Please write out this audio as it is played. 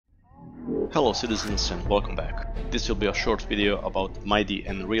Hello citizens and welcome back. This will be a short video about mighty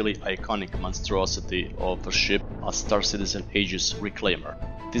and really iconic monstrosity of a ship, a Star Citizen Aegis Reclaimer.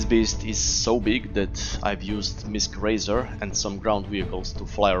 This beast is so big that I've used MISC Razor and some ground vehicles to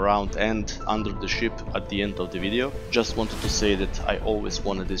fly around and under the ship at the end of the video. Just wanted to say that I always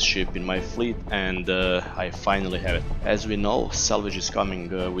wanted this ship in my fleet and I finally have it. As we know, Salvage is coming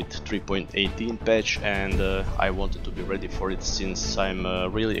with 3.18 patch and I wanted to be ready for it since I'm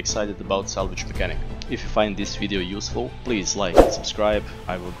really excited about salvage mechanic. If you find this video useful, please like and subscribe,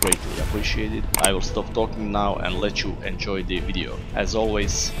 I will greatly appreciate it. I will stop talking now and let you enjoy the video. As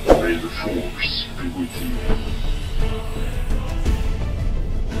always, may the force be with you.